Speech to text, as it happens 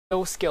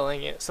no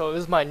scaling it. So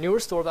this is my newer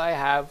store that I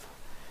have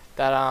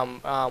that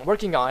I'm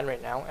working on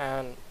right now,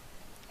 and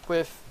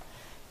with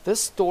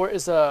this store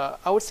is I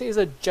would say is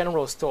a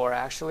general store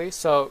actually.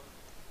 So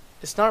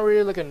it's not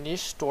really like a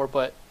niche store,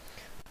 but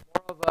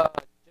more of a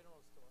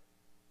general store.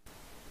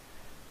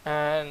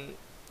 And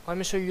let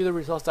me show you the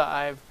results that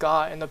I've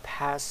got in the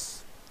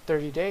past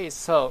 30 days.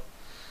 So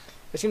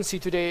as you can see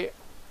today,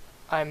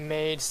 I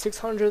made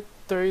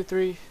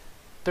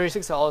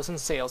 $636 in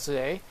sales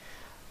today.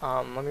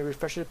 Let me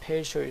refresh the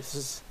page, show you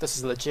this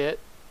is legit.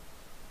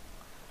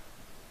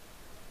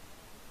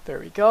 There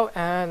we go.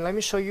 And let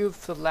me show you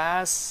the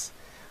last.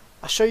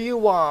 I'll show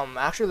you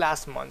actually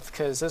last month,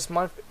 because this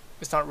month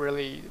is not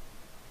really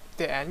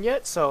the end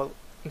yet. So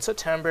in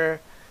September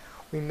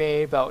we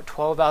made about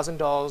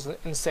 $12,000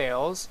 in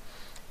sales,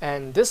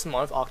 and this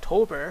month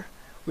October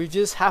we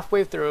just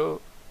halfway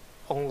through.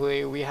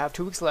 Only we have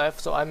 2 weeks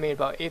left, so I made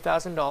about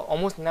 $8,000,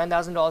 almost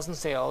 $9,000 in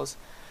sales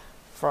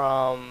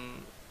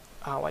from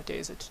what day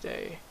is it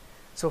today?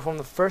 So from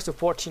the 1st to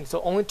 14th,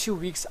 so only 2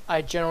 weeks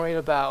I generated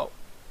about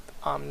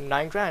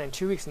 $9 grand in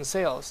 2 weeks in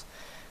sales.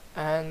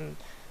 And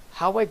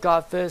how I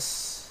got this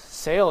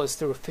sale is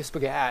through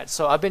Facebook ads.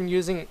 So I've been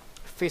using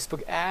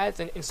Facebook ads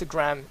and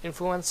Instagram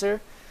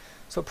influencer.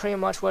 So pretty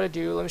much what I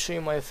do, let me show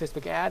you my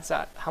Facebook ads,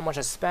 how much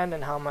I spend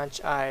and how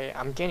much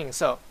I'm gaining.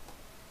 So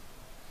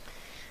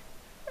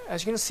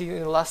as you can see,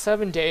 in the last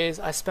 7 days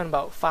I spent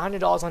about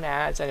 $500 on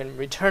ads, and in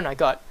return I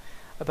got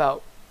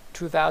about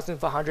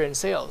 $2,500 in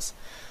sales.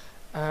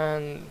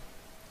 And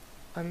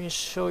let me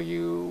show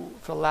you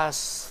for the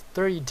last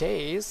 30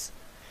 days.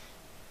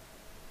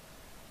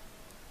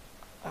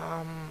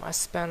 I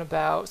spent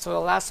about, so the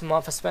last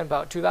month I spent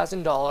about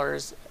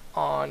 $2,000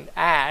 on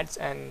ads,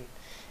 and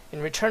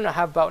in return I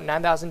have about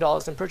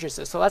 $9,000 in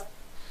purchases. So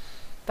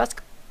that's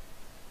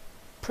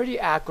pretty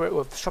accurate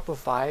with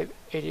Shopify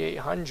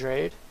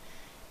 8800.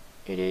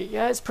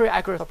 Yeah, it's pretty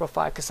accurate with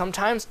Shopify, because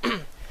sometimes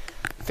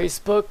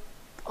Facebook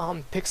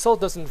Pixel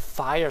doesn't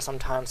fire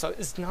sometimes, so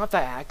it's not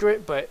that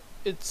accurate, but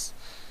it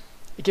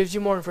gives you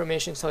more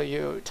information, so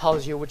it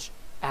tells you which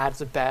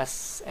ads are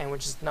best and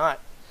which is not.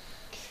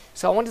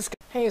 So I want to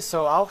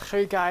so I'll show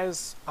you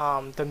guys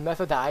the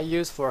method that I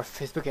use for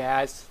Facebook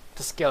ads,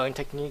 the scaling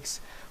techniques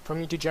for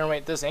me to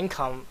generate this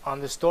income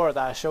on the store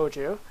that I showed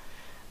you.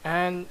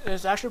 And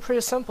it's actually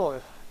pretty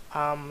simple.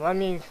 Let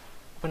me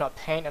open up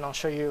Paint and I'll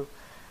show you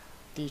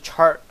the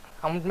chart.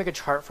 I'm going to make a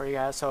chart for you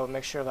guys, so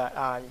make sure that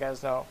you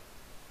guys know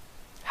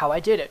how I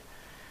did it.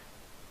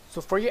 So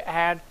for your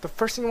ad, the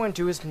first thing you want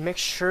to do is make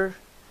sure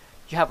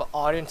you have an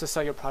audience to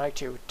sell your product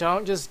to.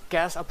 Don't just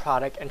guess a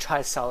product and try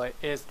to sell it.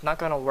 It's not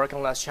going to work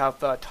unless you have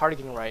the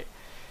targeting right.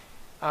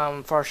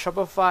 For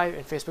Shopify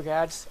and Facebook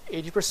ads,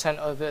 80%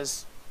 of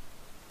this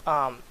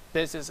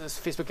business is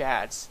Facebook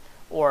ads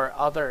or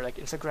other like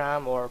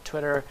Instagram or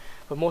Twitter,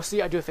 but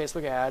mostly I do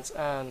Facebook ads,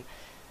 and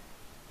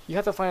you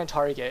have to find a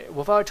target.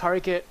 Without a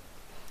target,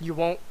 you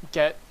won't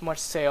get much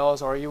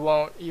sales, or you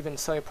won't even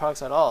sell your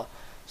products at all.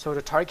 So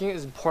the targeting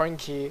is important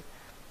key.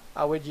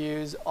 I would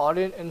use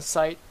audience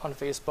insight on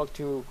Facebook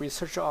to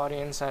research your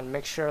audience and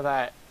make sure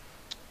that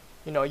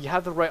you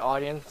have the right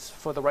audience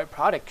for the right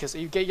product, because if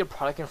you get your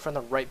product in front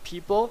of the right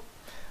people,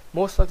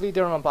 most likely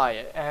they're gonna buy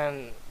it,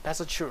 and that's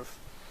the truth.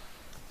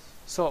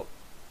 So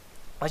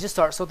let's just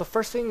start. So the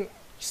first thing you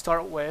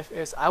start with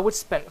is I would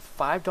spend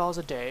 $5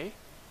 a day.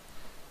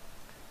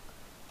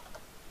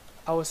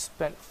 I would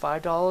spend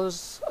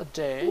 $5 a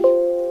day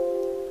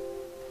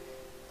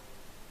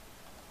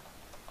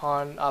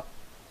on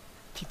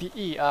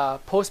PPE,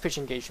 post-page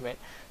engagement.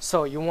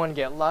 So you want to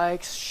get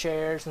likes,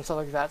 shares, and stuff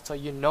like that, so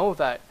you know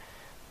that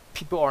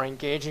people are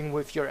engaging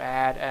with your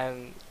ad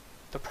and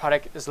the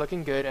product is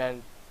looking good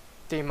and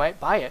they might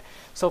buy it.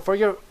 So for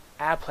your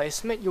ad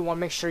placement, you want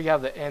to make sure you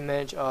have the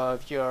image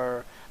of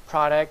your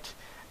product,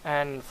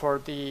 and for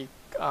the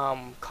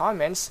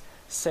comments,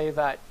 say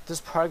that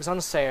this product is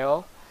on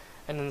sale,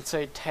 and then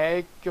say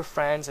tag your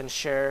friends and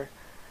share,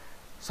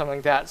 something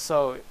like that.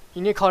 So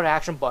you need a call to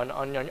action button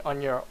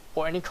on your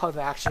or any call to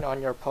action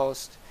on your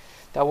post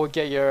that will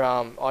get your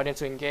audience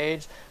to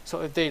engage.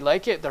 So if they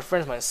like it, their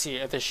friends might see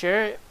it. If they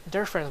share it,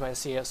 their friends might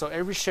see it. So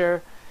every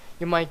share,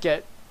 you might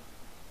get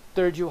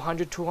 30,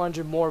 100,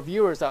 200 more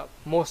viewers that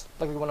most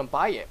likely want to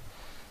buy it.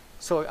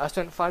 So I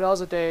spent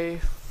 $5 a day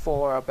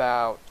for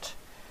about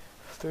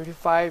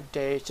 35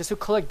 days just to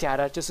collect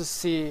data, just to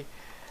see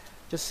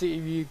if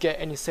you get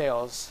any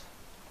sales.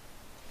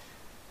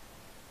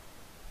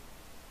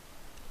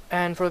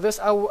 And for this,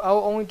 I'll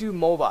only do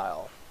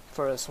mobile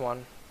for this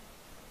one.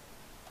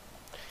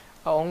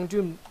 I'll only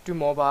do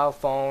mobile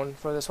phone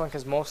for this one,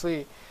 because most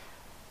of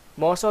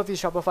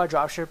these Shopify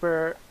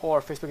dropshipper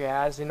or Facebook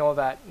ads, you know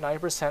that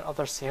 90% of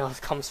their sales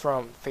come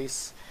from a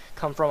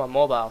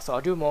mobile. So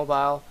I'll do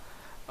mobile.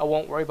 I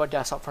won't worry about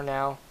desktop for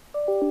now.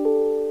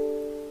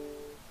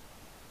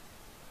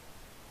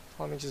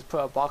 Let me just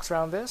put a box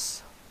around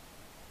this.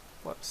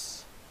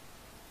 Whoops.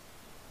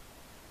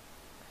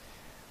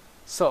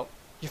 So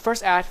you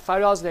first add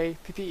 $5 a day,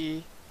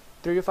 PPE,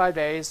 3 to 5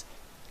 days,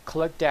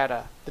 collect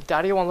data. The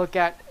data you want to look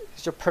at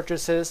is your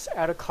purchases,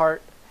 add a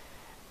cart,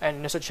 and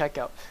initial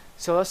checkout.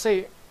 So let's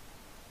say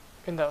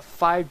in the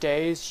 5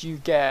 days you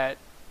get,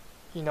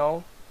 you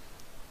know,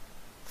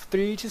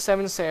 3 to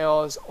 7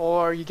 sales,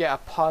 or you get a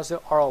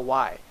positive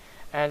ROI,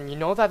 and you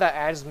know that that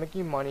ad is making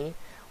you money.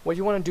 What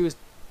you want to do is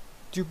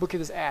duplicate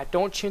this ad.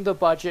 Don't change the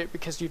budget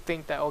because you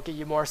think that will get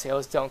you more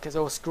sales. Don't, because it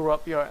will screw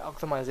up your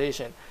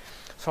optimization.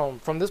 So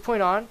from this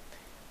point on,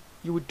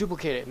 you would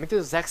duplicate it, make the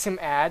exact same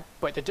ad,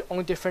 but the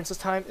only difference this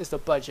time is the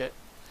budget.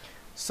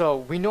 So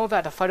we know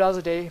that the $5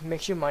 a day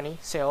makes you money,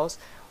 sales.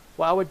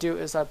 What I would do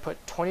is I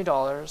put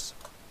 $20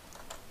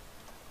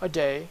 a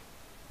day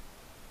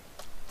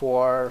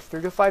for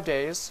 3 to 5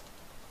 days,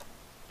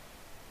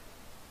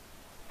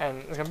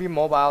 and it's gonna be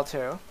mobile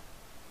too.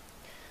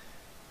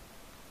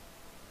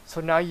 So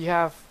now you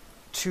have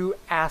 2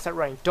 ads that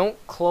running. Don't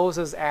close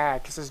this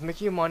ad because it's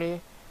making you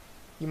money.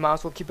 You might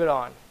as well keep it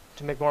on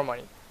to make more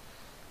money.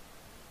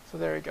 So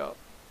there you go.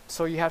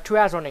 So you have 2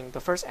 ads running. The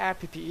first ad,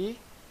 PPE,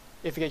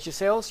 if it gets you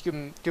sales,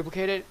 you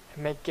duplicate it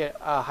and make it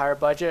a higher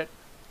budget.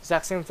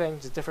 Exact same thing,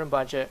 just different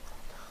budget,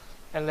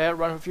 and let it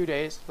run for a few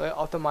days. Let it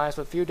optimize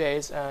for a few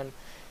days, and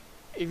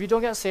if you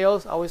don't get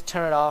sales, always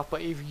turn it off.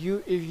 But if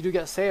you do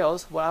get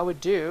sales, what I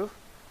would do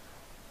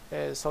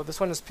is, so this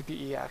one is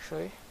PPE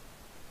actually.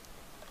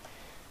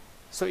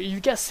 So if you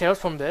get sales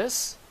from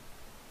this,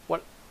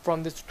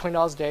 from this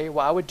 $20 a day,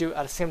 what I would do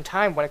at the same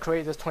time when I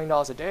create this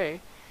 $20 a day,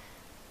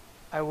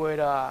 I would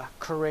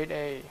create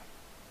a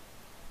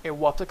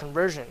website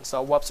conversion.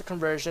 So a website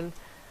conversion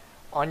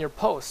on your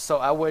post. So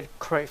I would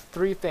create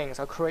 3 things.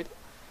 I'll create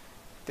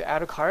the add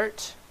to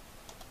cart,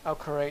 I'll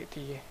create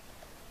the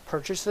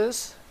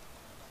purchases,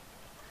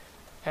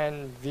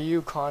 and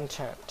view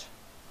content.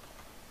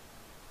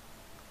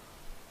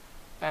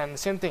 And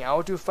same thing, I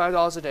would do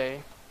 $5 a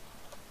day.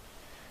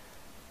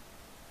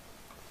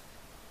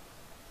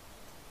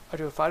 I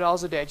do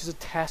 $5 a day just to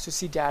test, to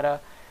see data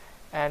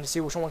and see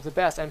which one works the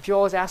best. And people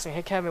always ask me,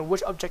 hey Kevin,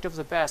 which objective is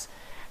the best?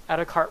 Add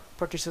a cart,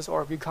 purchases,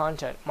 or view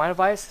content? My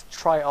advice,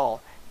 try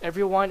all.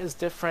 Everyone is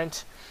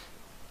different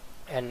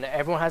and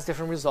everyone has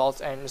different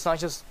results, and it's not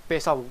just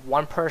based on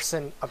one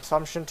person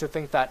assumption to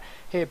think that,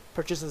 hey,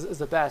 purchases is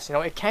the best. You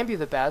know, it can be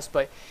the best,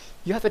 but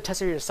you have to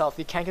test it yourself.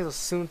 You can't just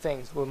assume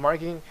things. With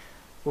marketing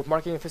and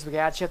Facebook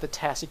ads, you have to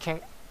test. You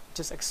can't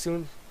just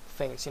assume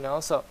things, you know.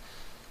 So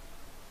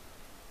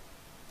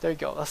there you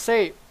go. Let's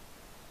say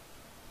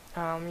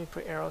let me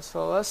put arrows.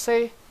 So let's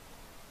say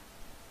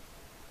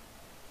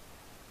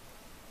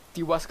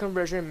the website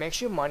conversion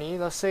makes you money.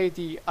 Let's say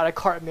the a la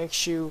carte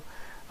makes you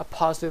a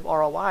positive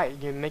ROI.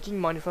 You're making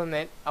money from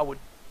it. I would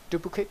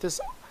duplicate this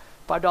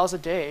 $5 a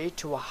day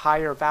to a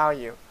higher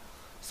value.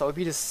 So it would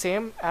be the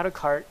same a la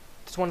carte.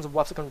 This one is a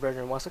website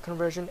conversion. Website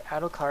conversion,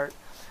 a la carte.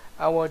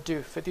 I would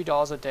do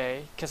 $50 a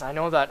day because I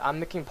know that I'm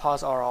making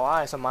positive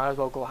ROI, so I might as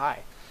well go high.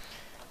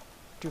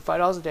 Do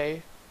 $5 a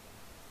day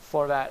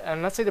for that.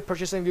 And let's say the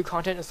purchasing view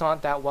content is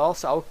not that well,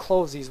 so I'll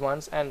close these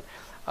ones and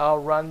I'll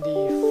run the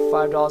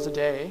 $5 a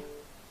day.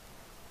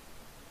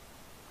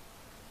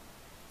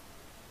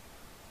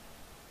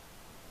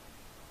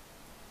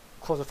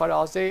 Close the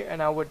 $5 a day,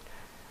 and I would,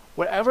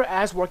 whatever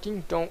ad's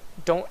working, don't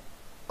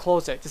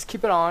close it. Just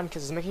keep it on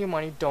because it's making you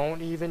money.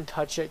 Don't even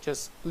touch it.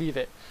 Just leave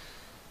it.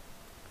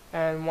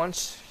 And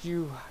once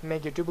you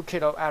make your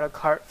duplicate of add a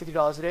cart,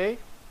 $50 a day,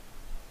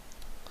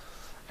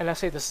 and let's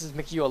say this is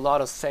making you a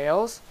lot of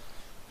sales,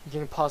 you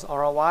can pause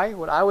ROI.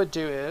 What I would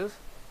do is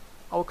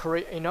I will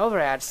create another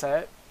ad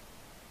set,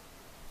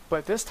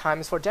 but this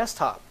time it's for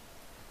desktop,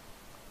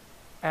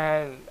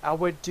 and I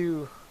would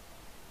do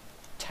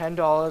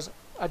 $10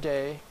 a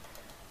day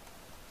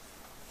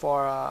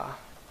for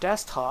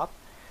desktop,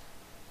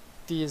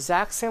 the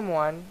exact same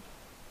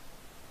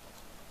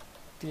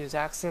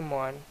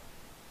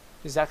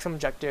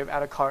objective,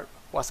 add a cart,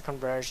 what's the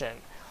conversion.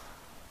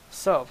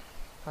 So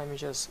let me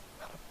just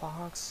add a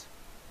box.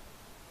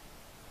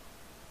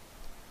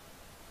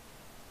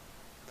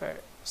 Okay,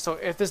 so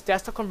if this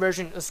desktop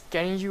conversion is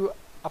getting you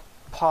a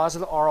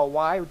positive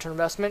ROI, return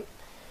investment,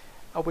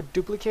 I would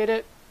duplicate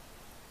it.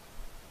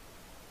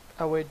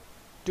 I would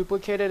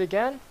duplicate it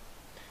again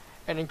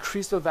and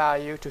increase the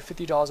value to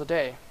 $50 a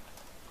day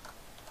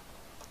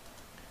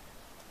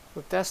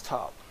with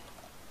desktop,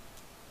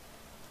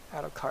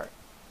 add a cart.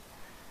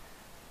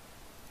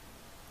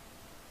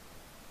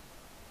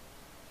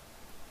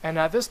 And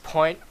at this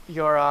point,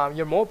 your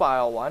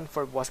mobile one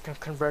for what's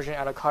conversion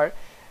add a cart,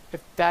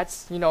 if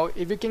that's, you know,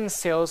 if you're getting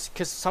sales,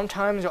 because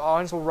sometimes your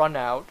audience will run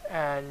out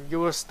and you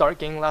will start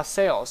getting less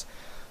sales.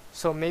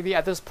 So maybe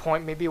at this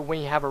point, maybe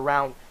when you have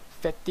around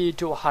 50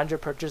 to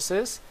 100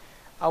 purchases,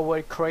 I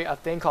would create a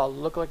thing called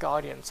lookalike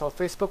audience. So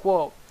Facebook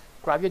will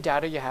grab your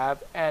data you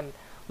have and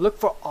look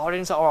for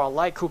audience that are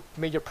alike who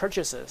made your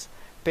purchases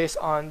based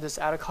on this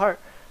add a cart.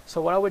 So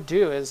what I would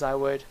do is I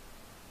would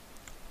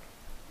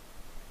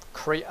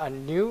create a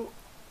new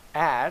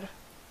ad,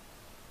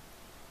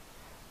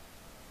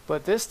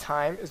 but this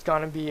time it's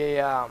gonna be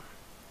a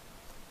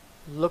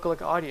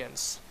lookalike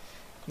audience.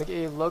 Make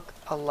a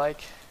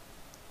lookalike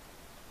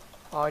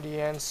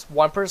audience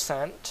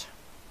 1%.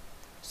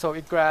 So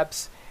it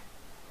grabs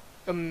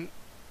maybe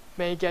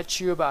may get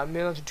you about 1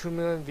 million to 2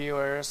 million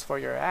viewers for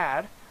your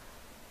ad,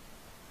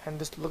 and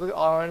this lookalike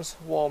audience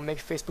will make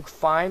Facebook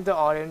find the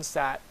audience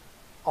that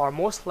are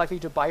most likely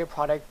to buy your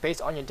product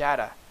based on your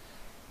data,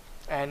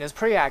 and it's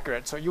pretty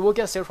accurate. So you will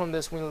get sales from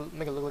this when you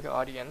make a lookalike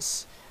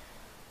audience.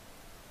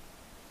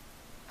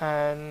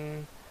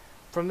 And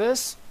from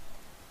this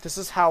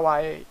is how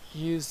I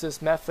use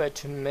this method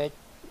to make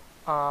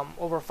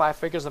over 5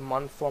 figures a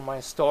month for my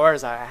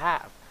stores that I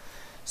have.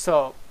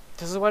 So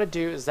this is what I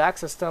do, exact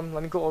system.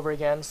 Let me go over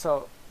again.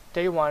 So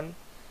day 1,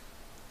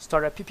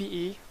 start a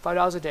PPE,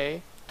 $5 a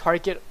day,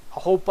 target a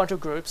whole bunch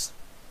of groups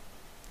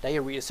that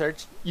you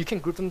research. You can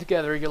group them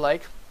together you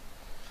like,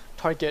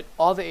 target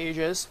all the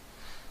ages,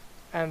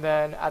 and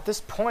then at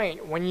this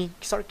point when you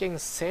start getting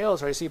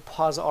sales or you see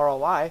positive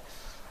ROI,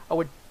 I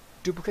would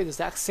duplicate the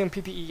exact same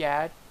PPE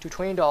ad to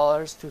 $20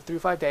 to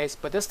 3-5 days,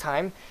 but this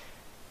time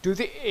do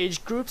the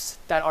age groups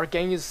that are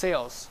getting you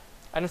sales.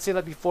 I didn't say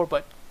that before,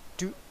 but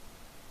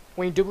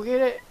when you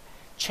duplicate it,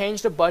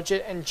 change the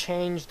budget and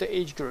change the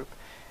age group.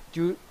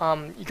 You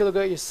can look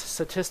at your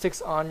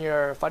statistics on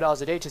your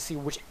 $5 a day to see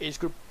which age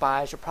group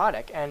buys your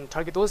product and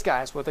target those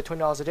guys with the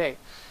 $20 a day.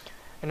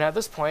 And at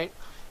this point,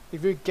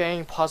 if you're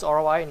getting positive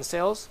ROI in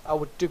sales, I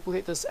would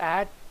duplicate this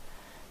ad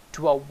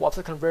to a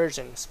website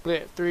conversion,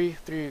 split three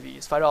of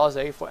these, $5 a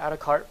day for add to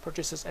cart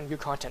purchases and view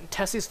content.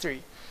 Test these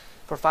 3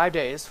 for 5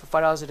 days for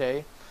 $5 a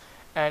day,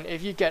 and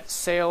if you get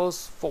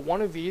sales for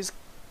one of these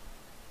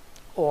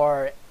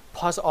or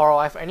positive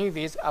ROI for any of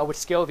these, I would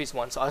scale these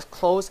ones. So I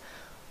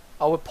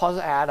would pause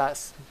the ad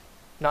that's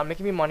not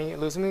making me money,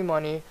 losing me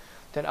money,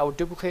 then I would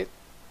duplicate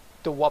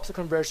the website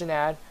conversion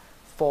ad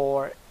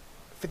for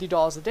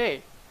 $50 a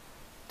day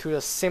to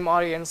the same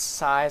audience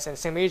size and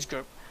same age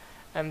group,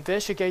 and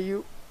this should get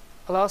you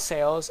a lot of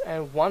sales.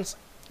 And once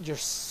your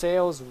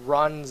sales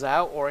runs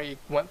out or you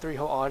went through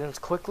your whole audience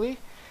quickly,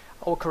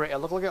 I will create a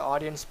lookalike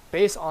audience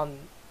based on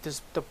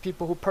the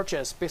people who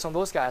purchase, based on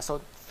those guys.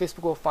 So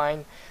Facebook will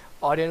find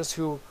audience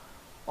who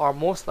are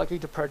most likely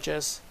to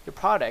purchase your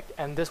product,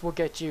 and this will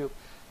get you,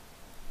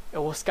 it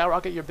will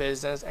skyrocket your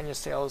business and your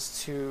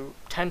sales to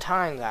 10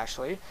 times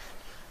actually.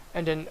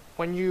 And then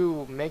when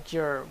you make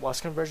your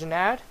website conversion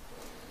ad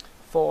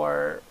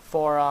for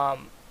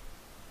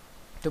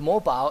the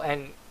mobile,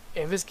 and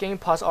if it's getting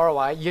positive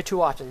ROI, you have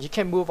 2 options. You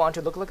can move on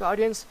to lookalike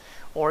audience,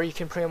 or you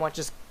can pretty much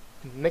just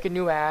make a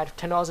new ad,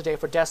 $10 a day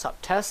for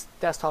desktop. Test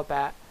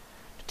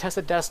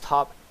the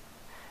desktop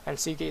and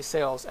see get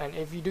sales. And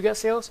if you do get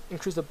sales,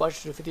 increase the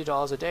budget to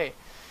 $50 a day.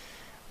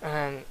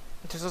 And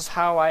this is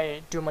how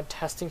I do my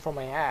testing for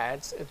my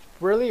ads. It's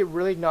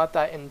really not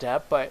that in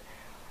depth, but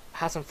I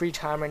have some free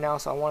time right now,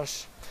 so I want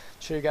to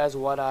show you guys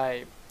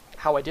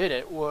how I did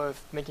it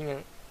with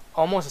making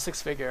almost a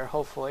 6-figure,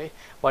 hopefully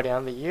by the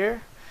end of the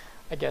year.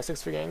 I get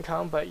 6-figure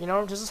income. But you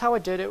know, this is how I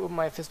did it with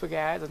my Facebook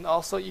ads. And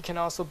also you can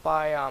also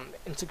buy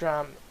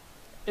Instagram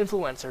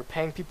influencer,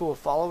 paying people with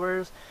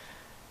followers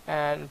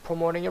and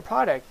promoting your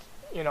product.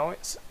 You know,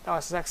 it's the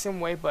exact same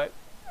way, but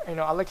you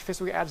know, I like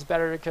Facebook ads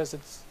better because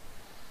it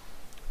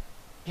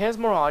has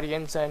more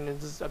audience and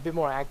it's a bit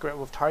more accurate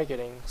with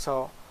targeting.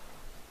 So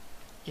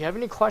if you have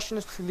any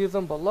questions, please leave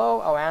them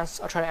below. I'll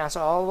try to answer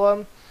all of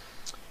them.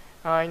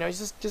 You know,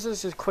 this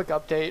is just a quick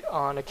update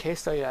on a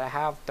case study that I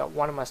have, that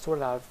one of my stores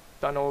that I've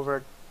done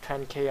over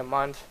 10K a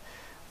month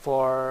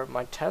for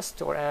my test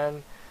store.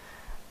 And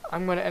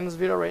I'm gonna end this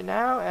video right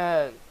now.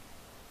 And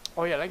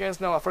oh yeah, like you guys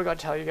know, I forgot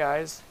to tell you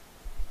guys,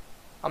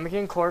 I'm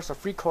making a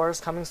free course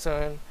coming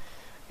soon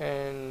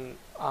in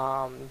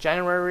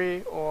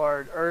January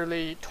or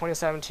early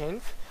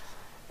 2017.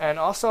 And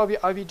also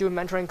I'll be doing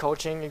mentoring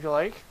coaching. If you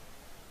like,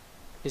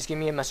 just give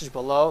me a message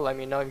below, let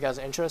me know if you guys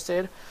are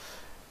interested,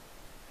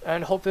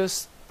 and hope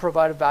this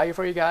provided value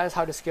for you guys,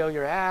 how to scale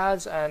your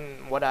ads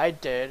and what I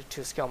did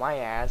to scale my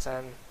ads.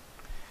 And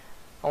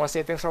I want to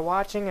say thanks for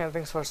watching and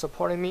thanks for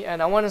supporting me,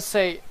 and I want to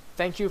say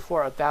thank you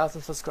for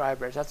 1,000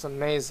 subscribers. That's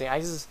amazing.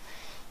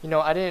 You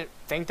know, I didn't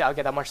think that I'd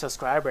get that much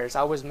subscribers.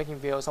 I was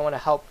making videos, I want to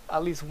help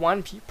at least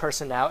one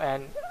person out,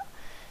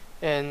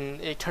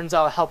 and it turns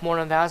out I helped more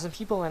than 1,000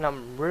 people, and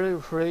I'm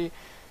really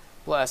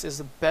blessed. It's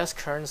the best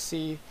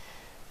currency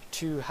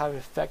to have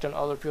effect on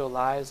other people's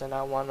lives, and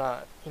I want to,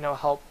 you know,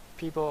 help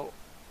people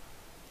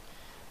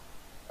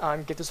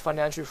get this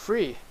financially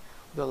free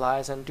with their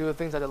lives and do the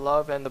things that they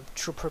love and the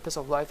true purpose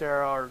of life they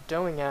are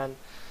doing. And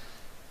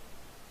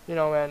you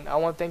know, and I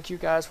want to thank you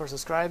guys for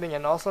subscribing,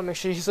 and also make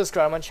sure you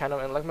subscribe to my channel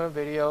and like my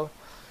video,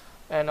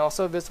 and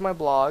also visit my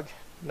blog,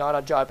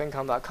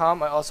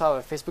 notajobbincome.com. I also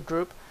have a Facebook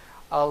group.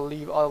 I'll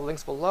leave all the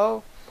links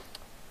below.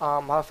 I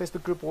have a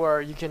Facebook group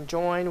where you can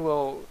join.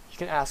 You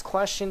can ask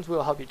questions.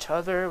 We'll help each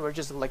other. We're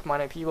just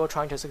like-minded people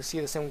trying to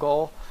succeed the same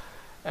goal.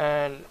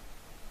 And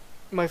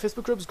my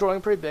Facebook group is growing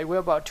pretty big. We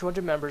have about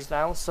 200 members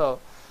now, so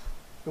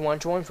if you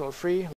want to join, feel free.